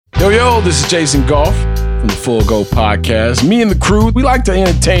Yo, this is Jason Goff from the Full Go Podcast. Me and the crew, we like to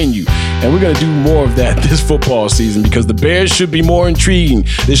entertain you, and we're going to do more of that this football season because the Bears should be more intriguing.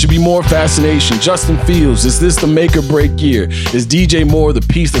 There should be more fascination. Justin Fields, is this the make or break year? Is DJ Moore the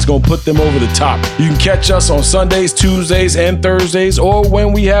piece that's going to put them over the top? You can catch us on Sundays, Tuesdays, and Thursdays, or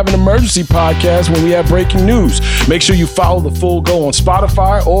when we have an emergency podcast when we have breaking news. Make sure you follow the Full Go on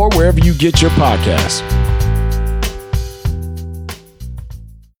Spotify or wherever you get your podcasts.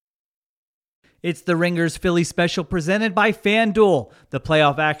 It's the Ringers Philly special presented by FanDuel. The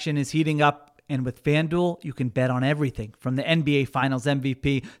playoff action is heating up, and with FanDuel, you can bet on everything from the NBA Finals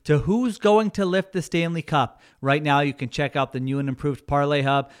MVP to who's going to lift the Stanley Cup. Right now, you can check out the new and improved Parlay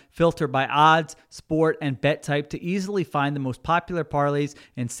Hub, filter by odds, sport, and bet type to easily find the most popular parlays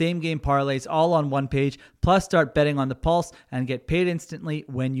and same-game parlays all on one page, plus start betting on the pulse and get paid instantly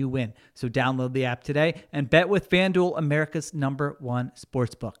when you win. So download the app today and bet with FanDuel, America's #1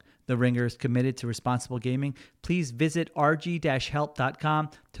 sportsbook. The Ringer is committed to responsible gaming. Please visit rg-help.com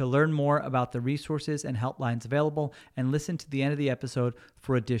to learn more about the resources and helplines available and listen to the end of the episode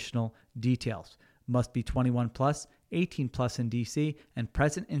for additional details. Must be 21 plus, 18 plus in DC, and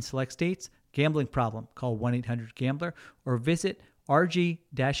present in select states. Gambling problem? Call 1-800-GAMBLER or visit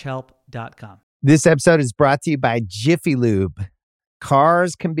rg-help.com. This episode is brought to you by Jiffy Lube.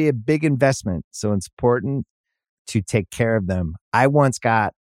 Cars can be a big investment, so it's important to take care of them. I once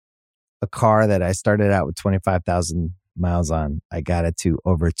got a car that I started out with 25,000 miles on. I got it to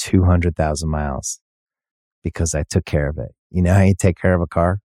over 200,000 miles because I took care of it. You know how you take care of a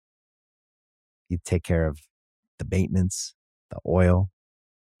car? You take care of the maintenance, the oil,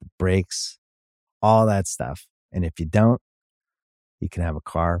 the brakes, all that stuff. And if you don't, you can have a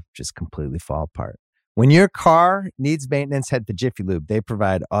car just completely fall apart. When your car needs maintenance, head to Jiffy Lube. They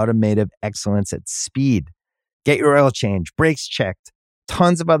provide automotive excellence at speed. Get your oil change, brakes checked,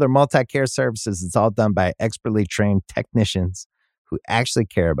 tons of other multi-care services. It's all done by expertly trained technicians who actually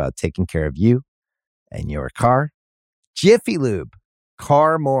care about taking care of you and your car. Jiffy Lube,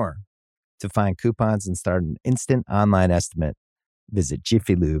 car more. To find coupons and start an instant online estimate, visit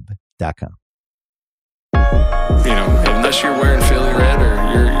jiffylube.com. You know, unless you're wearing Philly red or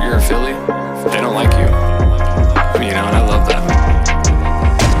you're a Philly, they don't like you. You know, and I love that.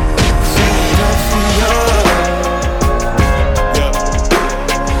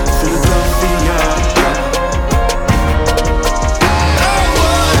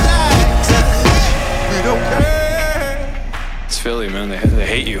 Philly, man, they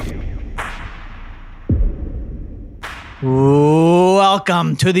hate you.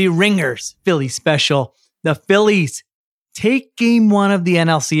 Welcome to the Ringers Philly special. The Phillies take game one of the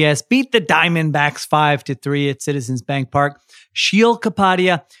NLCS, beat the Diamondbacks 5-3 at Citizens Bank Park. Sheil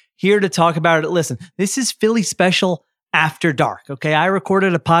Kapadia here to talk about it. Listen, this is Philly special after dark. Okay, I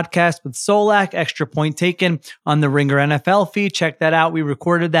recorded a podcast with Solak, Extra Point Taken, on the Ringer NFL feed. Check that out. We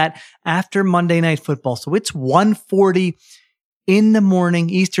recorded that after Monday Night Football. So it's 1:40 in the morning,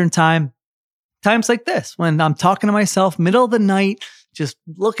 Eastern time. Times like this, when I'm talking to myself, middle of the night, just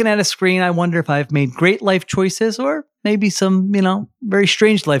looking at a screen, I wonder if I've made great life choices or maybe some, very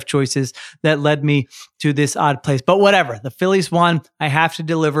strange life choices that led me to this odd place. But whatever, the Phillies won. I have to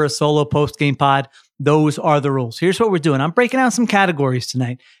deliver a solo post-game pod. Those are the rules. Here's what we're doing. I'm breaking out some categories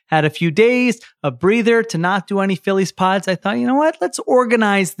tonight. Had a few days, a breather to not do any Phillies pods. I thought, you know what? Let's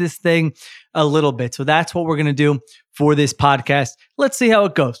organize this thing a little bit. So that's what we're going to do for this podcast. Let's see how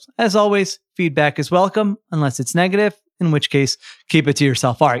it goes. As always, feedback is welcome, unless it's negative, in which case, keep it to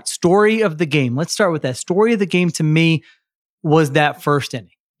yourself. All right, story of the game. Let's start with that. Story of the game to me was that first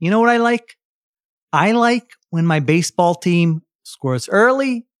inning. You know what I like? I like when my baseball team scores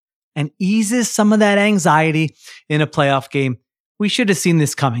early and eases some of that anxiety in a playoff game. We should have seen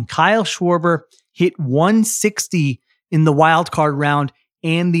this coming. Kyle Schwarber hit 160 in the wild card round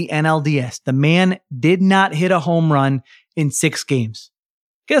and the NLDS. The man did not hit a home run in 6 games.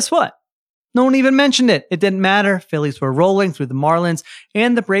 Guess what? No one even mentioned it. It didn't matter. Phillies were rolling through the Marlins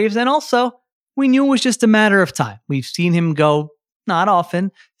and the Braves. And also, we knew it was just a matter of time. We've seen him go, not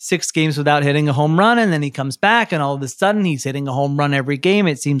often, 6 games without hitting a home run. And then he comes back and all of a sudden he's hitting a home run every game.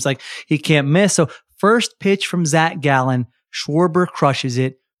 It seems like he can't miss. So first pitch from Zach Gallen, Schwarber crushes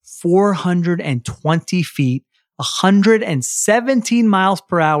it, 420 feet, 117 miles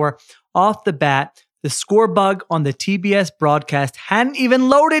per hour off the bat. The score bug on the TBS broadcast hadn't even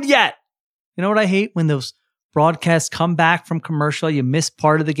loaded yet. You know what I hate? When those broadcasts come back from commercial, you miss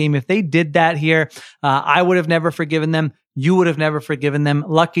part of the game. If they did that here, I would have never forgiven them. You would have never forgiven them.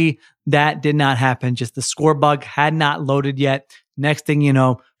 Lucky that did not happen. Just the score bug had not loaded yet. Next thing you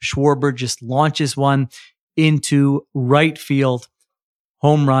know, Schwarber just launches one into right field.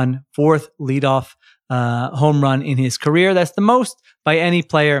 home run, fourth leadoff home run in his career. That's the most by any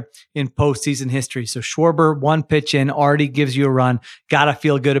player in postseason history. So Schwarber, one pitch in, already gives you a run. Gotta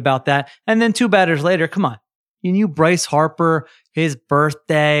feel good about that. And then 2 batters later, come on. You knew Bryce Harper, his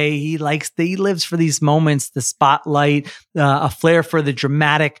birthday. He lives for these moments, the spotlight, a flair for the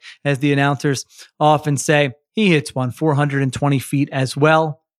dramatic, as the announcers often say. He hits one 420 feet as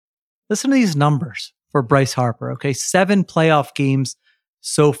well. Listen to these numbers for Bryce Harper. Okay, 7 playoff games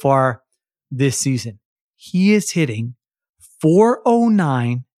so far this season. He is hitting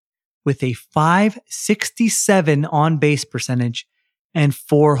 .409 with a .567 on base percentage and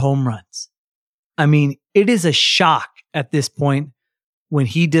 4 home runs. I mean, it is a shock at this point when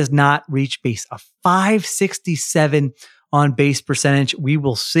he does not reach base. A .567 on base percentage. We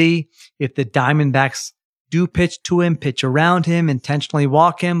will see if the Diamondbacks do pitch to him, pitch around him, intentionally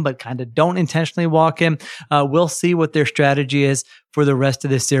walk him, but kind of don't intentionally walk him. We'll see what their strategy is for the rest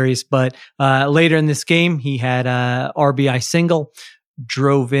of this series. But later in this game, he had a RBI single,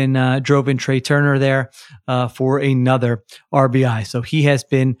 drove in Trey Turner there for another RBI. So he has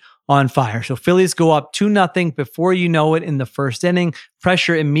been on fire. So Phillies go up 2-0 before you know it in the first inning.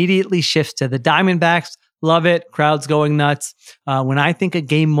 Pressure immediately shifts to the Diamondbacks. Love it. Crowd's going nuts. When I think of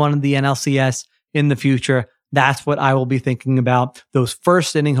game 1 of the NLCS in the future, that's what I will be thinking about. Those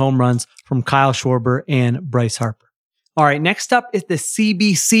first inning home runs from Kyle Schwarber and Bryce Harper. All right, next up is the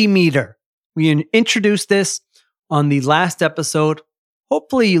CBC meter. We introduced this on the last episode.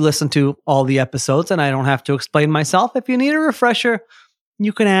 Hopefully you listened to all the episodes and I don't have to explain myself. If you need a refresher,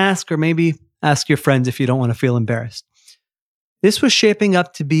 you can ask, or maybe ask your friends if you don't want to feel embarrassed. This was shaping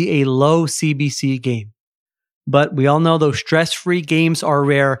up to be a low CBC game, but we all know those stress-free games are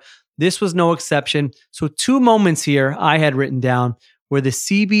rare. This was no exception. So 2 moments here I had written down where the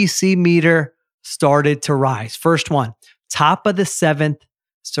CBC meter started to rise. First one, top of the 7th,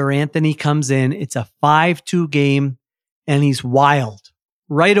 Sir Anthony comes in. It's a 5-2 game, and he's wild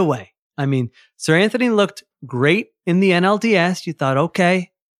right away. I mean, Sir Anthony looked great in the NLDS. You thought,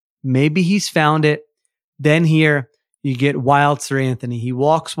 okay, maybe he's found it. Then here you get wild Sir Anthony. He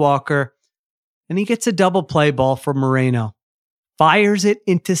walks Walker, and he gets a double play ball from Moreno. Fires it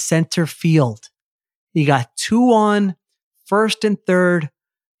into center field. He got 2 on, first and third.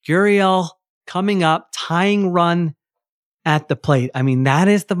 Gurriel coming up, tying run at the plate. I mean, that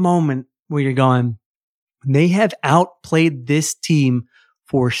is the moment where you're going, they have outplayed this team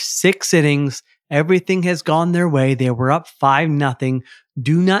for 6 innings. Everything has gone their way. They were up 5-0.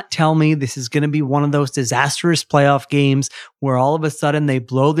 Do not tell me this is going to be one of those disastrous playoff games where all of a sudden they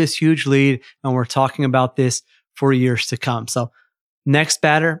blow this huge lead and we're talking about this for years to come. So next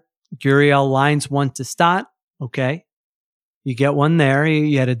batter, Gurriel lines one to Stott. Okay. You get one there.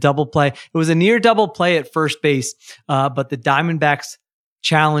 You had a double play. It was a near double play at first base, but the Diamondbacks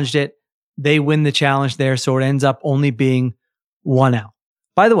challenged it. They win the challenge there, so it ends up only being 1 out.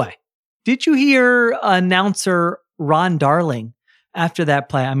 By the way, did you hear announcer Ron Darling after that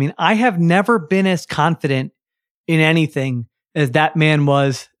play? I mean, I have never been as confident in anything as that man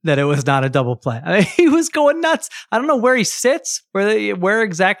was that it was not a double play. I mean, he was going nuts. I don't know where he sits, where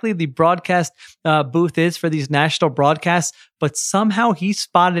exactly the broadcast booth is for these national broadcasts, but somehow he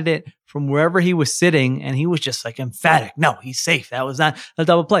spotted it from wherever he was sitting, and he was just like emphatic. No, he's safe. That was not a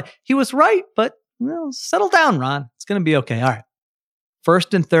double play. He was right, but settle down, Ron. It's going to be okay. All right.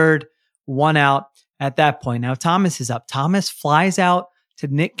 First and third, 1 out at that point. Now Thomas is up. Thomas flies out to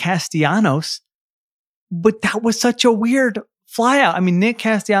Nick Castellanos, but that was such a weird fly out. I mean, Nick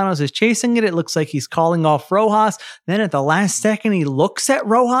Castellanos is chasing it. It looks like he's calling off Rojas. Then at the last second, he looks at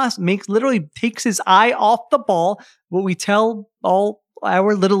Rojas, literally takes his eye off the ball. What we tell all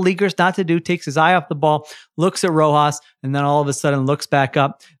our little leaguers not to do, takes his eye off the ball, looks at Rojas, and then all of a sudden looks back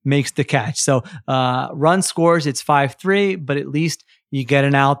up, makes the catch. So run scores, it's 5-3, but at least you get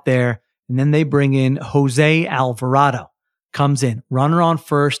an out there. And then they bring in Jose Alvarado, comes in, runner on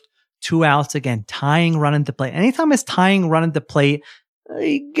first, 2 outs again, tying run into plate. Anytime it's tying run into plate,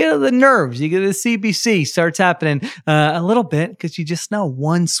 you get the nerves. You get the CBC starts happening a little bit because you just know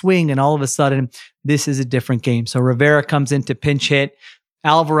one swing and all of a sudden this is a different game. So Rivera comes in to pinch hit.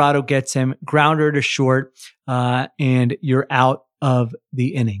 Alvarado gets him, grounder to short, and you're out of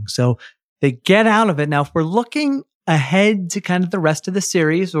the inning. So they get out of it. Now, if we're looking ahead to kind of the rest of the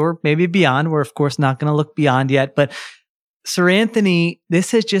series or maybe beyond, we're of course not going to look beyond yet, but Sir Anthony, this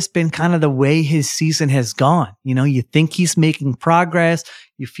has just been kind of the way his season has gone. You know, you think he's making progress.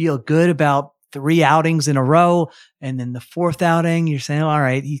 You feel good about 3 outings in a row. And then the 4th outing, you're saying, all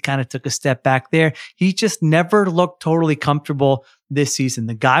right, he kind of took a step back there. He just never looked totally comfortable this season.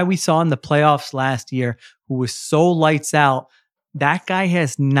 The guy we saw in the playoffs last year who was so lights out, that guy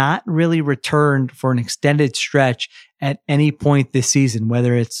has not really returned for an extended stretch at any point this season,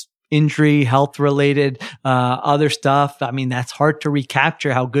 whether it's injury, health related, other stuff. I mean, that's hard to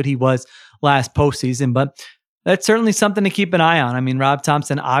recapture how good he was last postseason, but that's certainly something to keep an eye on. I mean, Rob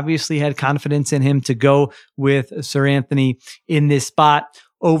Thompson obviously had confidence in him to go with Sir Anthony in this spot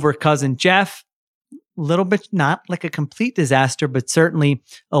over cousin Jeff. A little bit, not like a complete disaster, but certainly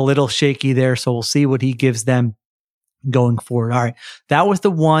a little shaky there. So we'll see what he gives them going forward. All right. That was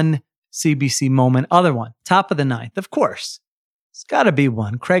the one CBC moment. Other one, top of the ninth, of course. It's got to be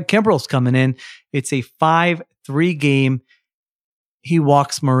one. Craig Kimbrell's coming in. It's a 5-3 game. He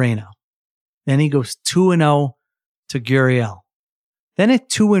walks Moreno. Then he goes 2-0 to Gurriel. Then at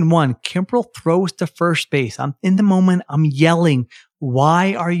 2-1, Kimbrell throws to first base. I'm in the moment. I'm yelling,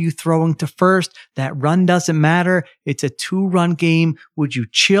 why are you throwing to first? That run doesn't matter. It's a 2-run game. Would you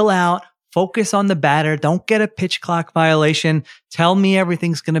chill out? Focus on the batter. Don't get a pitch clock violation. Tell me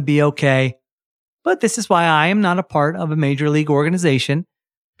everything's going to be okay. But this is why I am not a part of a major league organization,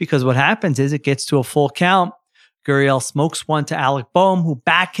 because what happens is it gets to a full count. Gurriel smokes one to Alec Boehm, who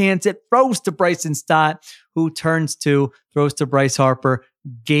backhands it, throws to Bryson Stott, who turns to, throws to Bryce Harper.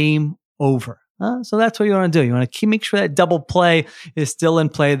 Game over. So that's what you want to do. You want to make sure that double play is still in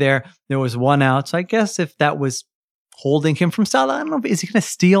play there. There was one out. So I guess if that was holding him from Stott, I don't know. Is he going to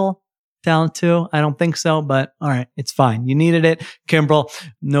steal down two? I don't think so, but all right, it's fine. You needed it. Kimbrell,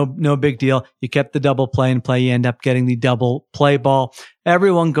 no big deal. You kept the double play in play. You end up getting the double play ball.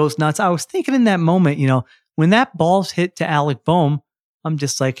 Everyone goes nuts. I was thinking in that moment, when that ball's hit to Alec Boehm, I'm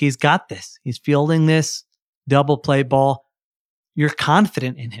just like, he's got this. He's fielding this double play ball. You're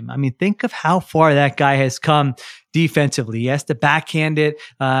confident in him. I mean, think of how far that guy has come defensively. He has to backhand it.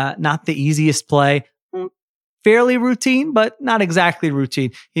 Not the easiest play. Fairly routine, but not exactly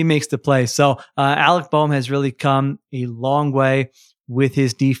routine. He makes the play. So Alec Boehm has really come a long way with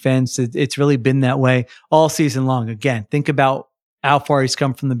his defense. It's really been that way all season long. Again, think about how far he's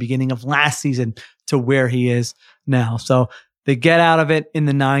come from the beginning of last season to where he is now. So they get out of it in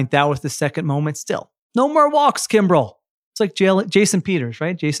the ninth. That was the second moment. Still, no more walks, Kimbrell. It's like Jason Peters,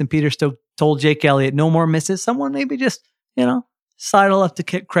 right? Jason Peters still told Jake Elliott, no more misses. Someone maybe just, sidle up to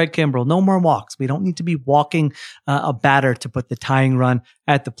Craig Kimbrell. No more walks. We don't need to be walking a batter to put the tying run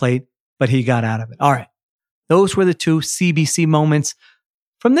at the plate, but he got out of it. All right. Those were the two CBC moments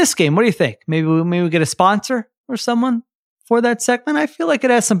from this game. What do you think? Maybe we get a sponsor or someone for that segment. I feel like it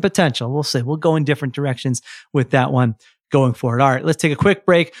has some potential. We'll see. We'll go in different directions with that one going forward. All right. Let's take a quick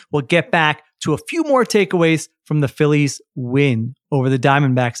break. We'll get back to a few more takeaways from the Phillies win over the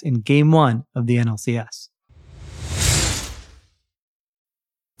Diamondbacks in Game 1 of the NLCS.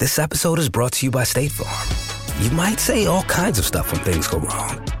 This episode is brought to you by State Farm. You might say all kinds of stuff when things go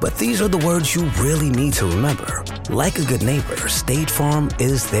wrong, but these are the words you really need to remember. Like a good neighbor, State Farm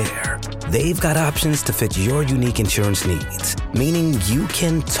is there. They've got options to fit your unique insurance needs, meaning you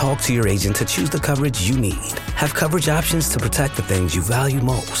can talk to your agent to choose the coverage you need, have coverage options to protect the things you value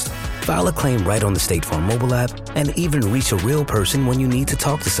most, file a claim right on the State Farm mobile app, and even reach a real person when you need to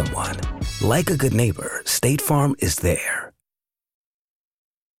talk to someone. Like a good neighbor, State Farm is there.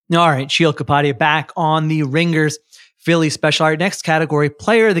 All right, Sheil Kapadia back on the Ringers Phillies special. Our next category,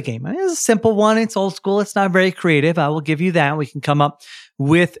 player of the game. I mean, it's a simple one. It's old school. It's not very creative. I will give you that. We can come up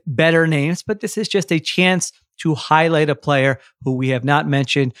with better names, but this is just a chance to highlight a player who we have not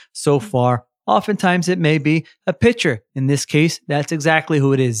mentioned so far. Oftentimes it may be a pitcher. In this case, that's exactly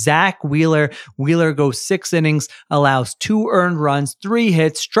who it is. Zach Wheeler. Wheeler goes 6 innings, allows 2 earned runs, 3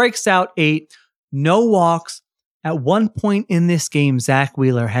 hits, strikes out 8, no walks. At one point in this game, Zach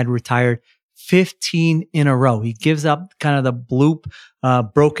Wheeler had retired 15 in a row. He gives up kind of the bloop,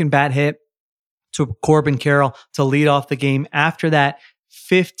 broken bat hit to Corbin Carroll to lead off the game. After that,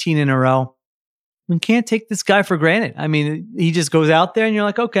 15 in a row. We can't take this guy for granted. I mean, he just goes out there and you're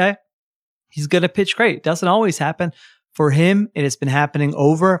like, okay, he's going to pitch great. It doesn't always happen. For him, it has been happening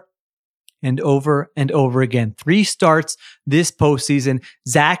over and over and over again. 3 starts this postseason.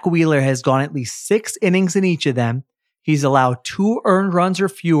 Zach Wheeler has gone at least 6 innings in each of them. He's allowed 2 earned runs or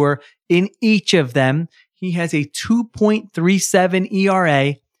fewer in each of them. He has a 2.37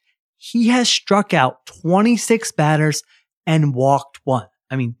 ERA. He has struck out 26 batters and walked 1.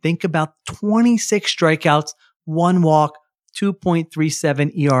 I mean, think about 26 strikeouts, 1 walk,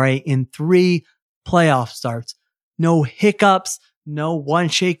 2.37 ERA in 3 playoff starts. No hiccups, no one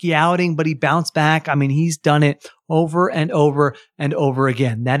shaky outing, but he bounced back. I mean, he's done it over and over and over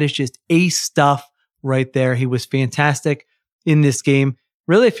again. That is just ace stuff right there. He was fantastic in this game.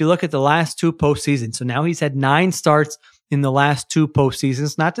 Really, if you look at the last 2 postseasons, so now he's had 9 starts in the last 2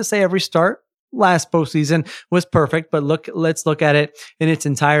 postseasons. Not to say every start last postseason was perfect, but let's look at it in its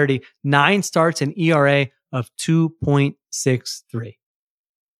entirety. 9 starts, an ERA of 2.63.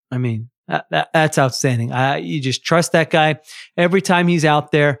 I mean, that's outstanding. You just trust that guy every time he's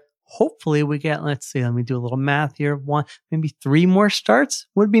out there. Hopefully we get, let me do a little math here. 1, maybe 3 more starts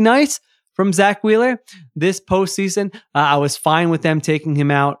would be nice from Zach Wheeler this postseason. I was fine with them taking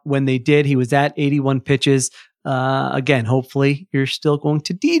him out when they did. He was at 81 pitches. Again, hopefully you're still going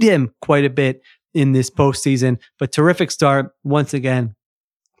to need him quite a bit in this postseason, but terrific start once again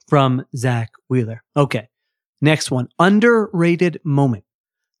from Zach Wheeler. Okay. Next one, underrated moment.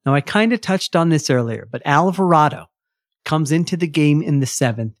 Now, I kind of touched on this earlier, but Alvarado comes into the game in the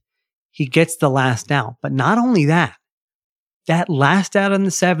 7th. He gets the last out, but not only that last out in the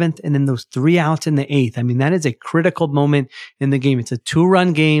 7th and then those 3 outs in the 8th. I mean, that is a critical moment in the game. It's a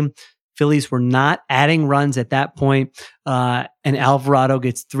 2-run game. Phillies were not adding runs at that point, and Alvarado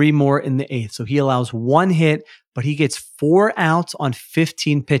gets 3 more in the 8th. So he allows 1 hit, but he gets 4 outs on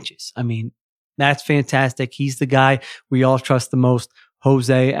 15 pitches. I mean, that's fantastic. He's the guy we all trust the most,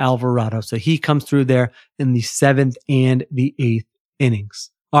 Jose Alvarado. So he comes through there in the 7th and the 8th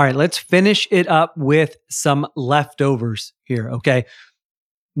innings. All right, let's finish it up with some leftovers here, okay?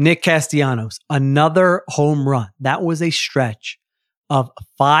 Nick Castellanos, another home run. That was a stretch of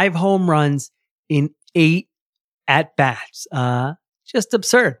 5 home runs in 8 at-bats. Just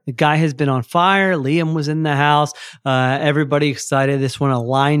absurd. The guy has been on fire. Liam was in the house. Everybody excited. This one, a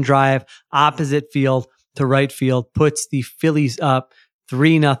line drive, opposite field to right field, puts the Phillies up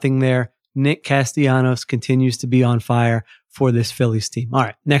 3-0 there. Nick Castellanos continues to be on fire for this Phillies team. All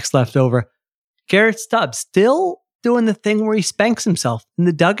right, next leftover. Garrett Stubbs still doing the thing where he spanks himself in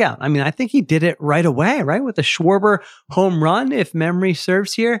the dugout. I mean, I think he did it right away, right? With a Schwarber home run, if memory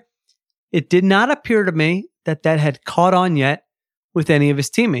serves here. It did not appear to me that had caught on yet with any of his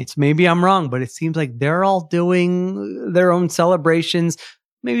teammates. Maybe I'm wrong, but it seems like they're all doing their own celebrations,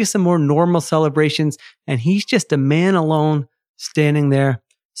 maybe some more normal celebrations, and he's just a man alone standing there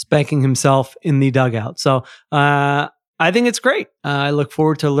spanking himself in the dugout. So I think it's great. I look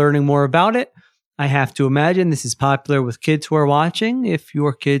forward to learning more about it. I have to imagine this is popular with kids who are watching, if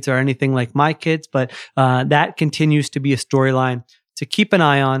your kids are anything like my kids, but that continues to be a storyline to keep an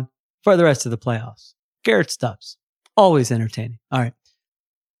eye on for the rest of the playoffs. Garrett Stubbs, always entertaining. All right,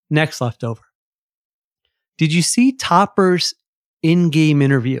 next leftover. Did you see Topper's in-game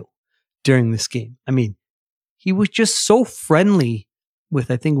interview during this game? I mean, he was just so friendly with,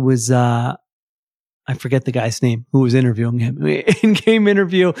 I think it was, I forget the guy's name who was interviewing him, in-game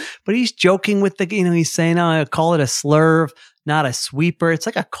interview, but he's joking with he's saying, I call it a slurve, not a sweeper. It's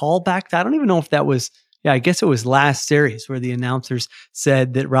like a callback. I don't even know if that was, I guess it was last series where the announcers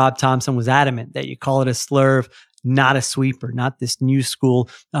said that Rob Thompson was adamant that you call it a slurve, not a sweeper, not this new school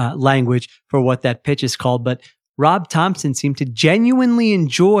language for what that pitch is called. But Rob Thompson seemed to genuinely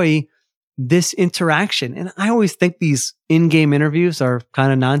enjoy this interaction. And I always think these in-game interviews are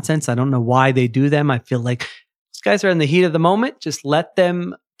kind of nonsense. I don't know why they do them. I feel like these guys are in the heat of the moment. Just let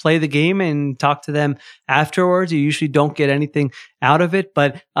them play the game and talk to them afterwards. You usually don't get anything out of it,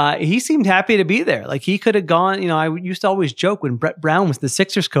 but he seemed happy to be there. Like he could have gone, I used to always joke when Brett Brown was the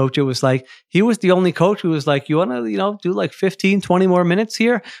Sixers coach, it was like, he was the only coach who was like, you want to, do like 15, 20 more minutes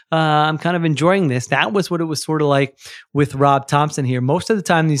here? I'm kind of enjoying this. That was what it was sort of like with Rob Thompson here. Most of the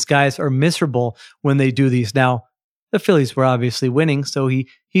time, these guys are miserable when they do these. Now, the Phillies were obviously winning, so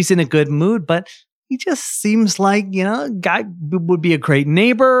he's in a good mood, but he just seems like, guy would be a great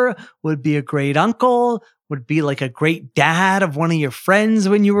neighbor, would be a great uncle, would be like a great dad of one of your friends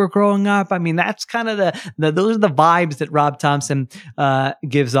when you were growing up. I mean, that's kind of those are the vibes that Rob Thompson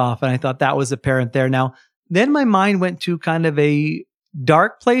gives off. And I thought that was apparent there. Now, then my mind went to kind of a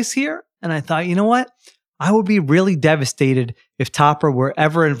dark place here. And I thought, you know what? I would be really devastated if Topper were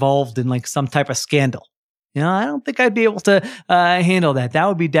ever involved in like some type of scandal. I don't think I'd be able to handle that. That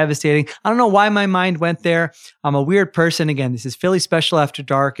would be devastating. I don't know why my mind went there. I'm a weird person. Again, this is Philly Special After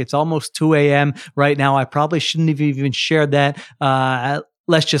Dark. It's almost 2 a.m. right now. I probably shouldn't have even shared that.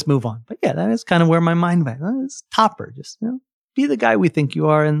 Let's just move on. But yeah, that is kind of where my mind went. It's Topper. Just be the guy we think you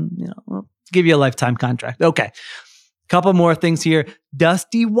are and we'll give you a lifetime contract. Okay. Couple more things here.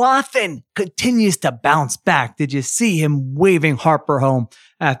 Dusty Wathan continues to bounce back. Did you see him waving Harper home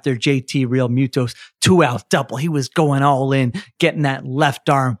after JT Realmuto's 2-out double? He was going all in, getting that left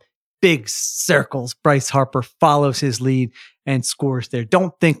arm, big circles. Bryce Harper follows his lead and scores there.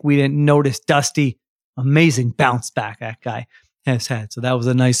 Don't think we didn't notice Dusty. Amazing bounce back that guy has had. So that was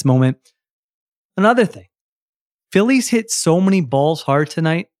a nice moment. Another thing, Phillies hit so many balls hard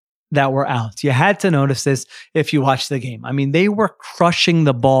tonight that were out. You had to notice this if you watched the game. I mean, they were crushing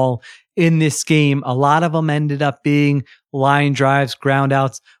the ball in this game. A lot of them ended up being line drives, ground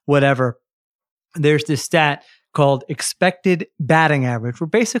outs, whatever. There's this stat called expected batting average, where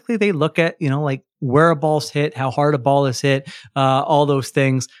basically they look at, like where a ball's hit, how hard a ball is hit, all those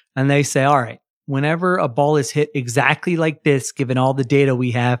things. And they say, all right, whenever a ball is hit exactly like this, given all the data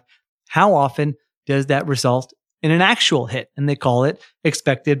we have, how often does that result in an actual hit? And they call it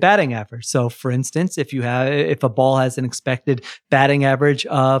expected batting average. So for instance, if a ball has an expected batting average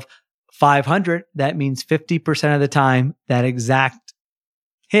of 500, that means 50% of the time that exact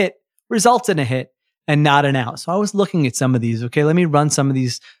hit results in a hit and not an out. So I was looking at some of these. Okay, let me run some of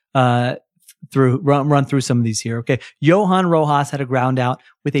these run through some of these here. Okay, Johan Rojas had a ground out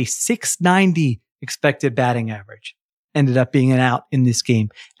with a 690 expected batting average. Ended up being an out in this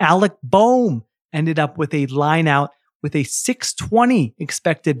game. Alec Boehm ended up with a line out with a 620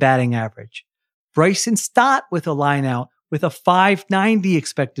 expected batting average. Bryson Stott with a line out with a 590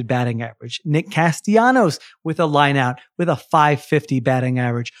 expected batting average. Nick Castellanos with a line out with a 550 batting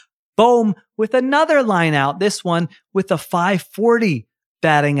average. Boehm with another line out, this one with a 540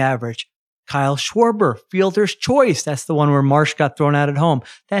 batting average. Kyle Schwarber, fielder's choice. That's the one where Marsh got thrown out at home.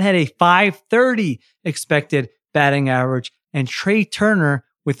 That had a 530 expected batting average. And Trey Turner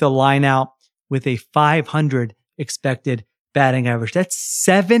with a line out with a 500 expected batting average. That's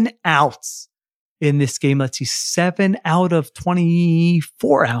 7 outs in this game. Let's see, 7 out of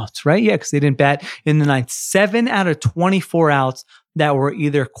 24 outs, right? Yeah, because they didn't bat in the ninth. 7 out of 24 outs that were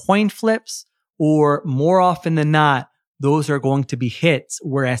either coin flips or, more often than not, those are going to be hits,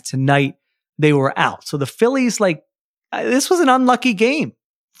 whereas tonight they were out. So the Phillies, this was an unlucky game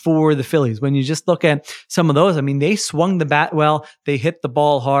for the Phillies. When you just look at some of those, I mean, they swung the bat well, they hit the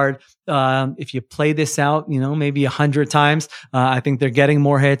ball hard. If you play this out, maybe 100 times, I think they're getting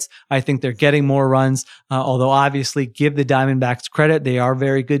more hits. I think they're getting more runs. Although obviously give the Diamondbacks credit. They are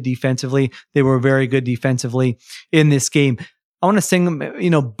very good defensively. They were very good defensively in this game. I want to sing,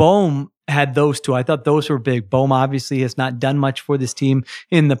 Boehm had those two. I thought those were big. Boehm obviously has not done much for this team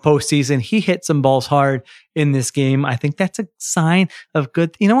in the postseason. He hit some balls hard in this game. I think that's a sign of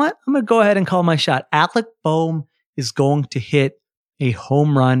good. You know what? I'm going to go ahead and call my shot. Alec Boehm is going to hit a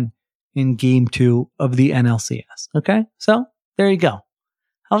home run in game 2 of the NLCS. Okay. So there you go.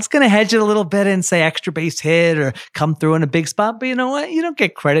 I was going to hedge it a little bit and say extra base hit or come through in a big spot. But you know what? You don't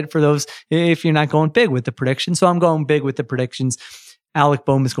get credit for those if you're not going big with the predictions. So I'm going big with the predictions. Alec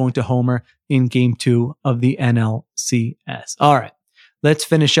Boehm is going to homer in game 2 of the NLCS. All right. Let's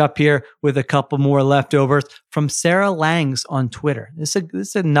finish up here with a couple more leftovers from Sarah Langs on Twitter. This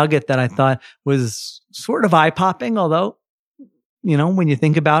is a nugget that I thought was sort of eye-popping, although, when you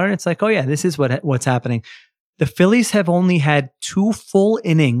think about it, it's like, oh yeah, this is what's happening. The Phillies have only had 2 full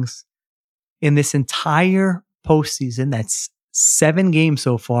innings in this entire postseason. That's 7 games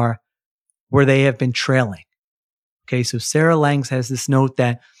so far where they have been trailing. Okay, so Sarah Langs has this note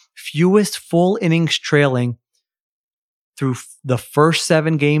that fewest full innings trailing through the first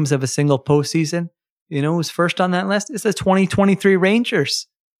 7 games of a single postseason. Who's first on that list? It's the 2023 Rangers.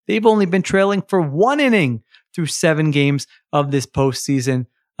 They've only been trailing for 1 inning through 7 games of this postseason.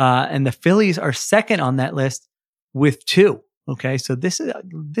 And the Phillies are second on that list with 2. Okay, so this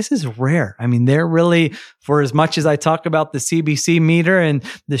is rare. I mean, they're really, for as much as I talk about the CBC meter and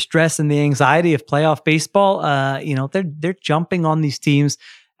the stress and the anxiety of playoff baseball, they're jumping on these teams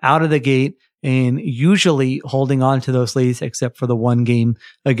out of the gate and usually holding on to those leads, except for the 1 game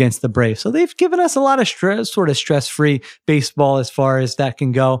against the Braves. So they've given us a lot of stress-free baseball as far as that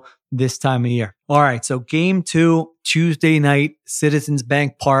can go this time of year. All right, so game 2, Tuesday night, Citizens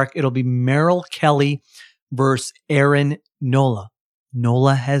Bank Park. It'll be Merrill Kelly versus Aaron Nola.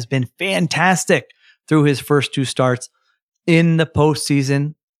 Nola has been fantastic through his first 2 starts in the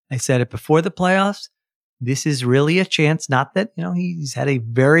postseason. I said it before the playoffs. This is really a chance. Not that, he's had a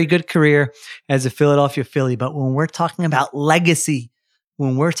very good career as a Philadelphia Philly, but when we're talking about legacy,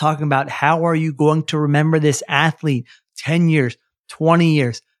 when we're talking about how are you going to remember this athlete 10 years, 20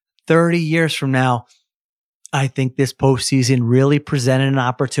 years, 30 years from now, I think this postseason really presented an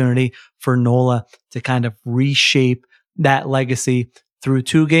opportunity for Nola to kind of reshape that legacy through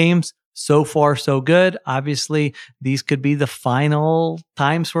 2 games. So far, so good. Obviously, these could be the final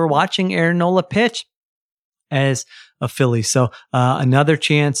times we're watching Aaron Nola pitch as a Philly. So another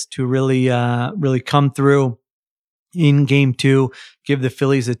chance to really come through in game 2, give the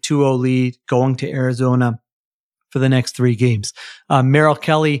Phillies a 2-0 lead going to Arizona for the next 3 games. Merrill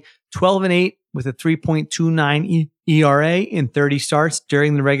Kelly, 12-8 with a 3.29 ERA in 30 starts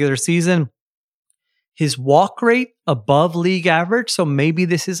during the regular season. His walk rate above league average. So maybe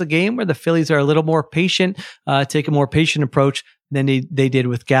this is a game where the Phillies are a little more patient, take a more patient approach than they did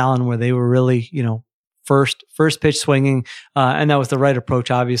with Gallen, where they were really, first pitch swinging. And that was the right approach.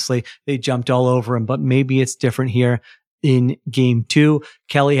 Obviously, they jumped all over him, but maybe it's different here in game 2.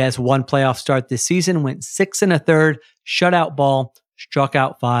 Kelly has one playoff start this season, went 6 1/3, shutout ball, struck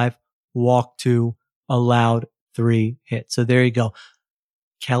out 5, walked 2, allowed 3 hits. So there you go.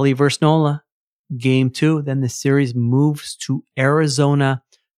 Kelly versus Nola, game 2. Then the series moves to Arizona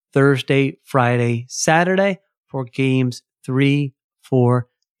Thursday, Friday, Saturday for games 3, 4,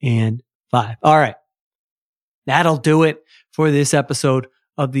 and 5. All right. That'll do it for this episode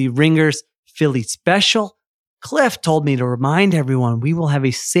of the Ringers Philly Special. Cliff told me to remind everyone we will have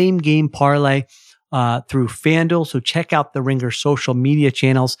a same game parlay through FanDuel. So check out the Ringers social media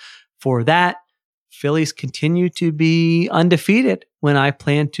channels for that. Phillies continue to be undefeated when I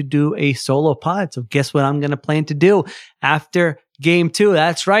plan to do a solo pod. So guess what I'm going to plan to do after game 2?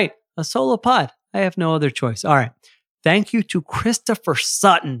 That's right, a solo pod. I have no other choice. All right. Thank you to Christopher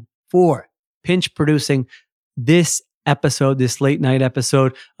Sutton for pinch producing this episode, this late night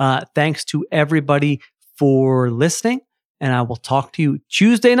episode. Thanks to everybody for listening, and I will talk to you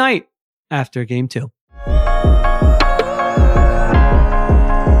Tuesday night after game 2.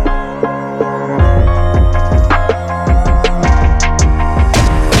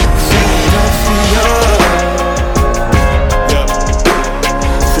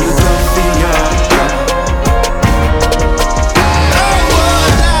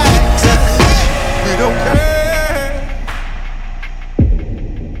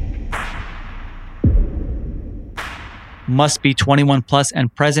 Must be 21 plus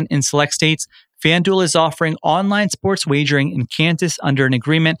and present in select states. FanDuel is offering online sports wagering in Kansas under an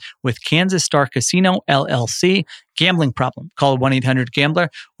agreement with Kansas Star Casino, LLC. Gambling problem? Call 1-800-GAMBLER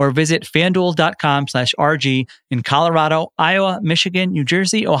or visit FanDuel.com/RG in Colorado, Iowa, Michigan, New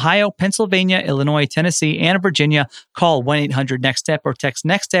Jersey, Ohio, Pennsylvania, Illinois, Tennessee, and Virginia. Call 1-800-NEXT-STEP or text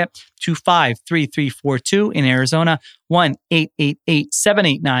NEXT-STEP to 53342 in Arizona,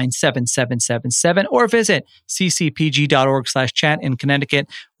 1-888-789-7777, or visit ccpg.org/chat in Connecticut,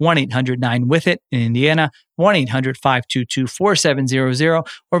 1-800-9-WITH-IT in Indiana, 1-800-522-4700,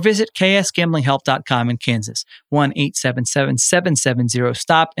 or visit ksgamblinghelp.com in Kansas,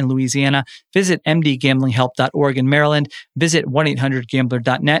 1-877-770-STOP in Louisiana. Visit mdgamblinghelp.org in Maryland. Visit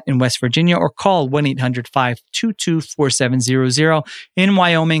 1-800-GAMBLER.net in West Virginia, or call 1-800-522-4700 in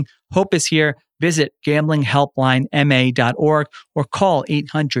Wyoming. Hope is here. Visit gamblinghelplinema.org or call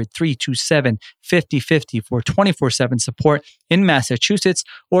 800-327-5050 for 24/7 support in Massachusetts,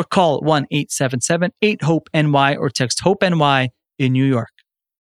 or call 1-877-8-HOPE-NY or text HOPE-NY in New York.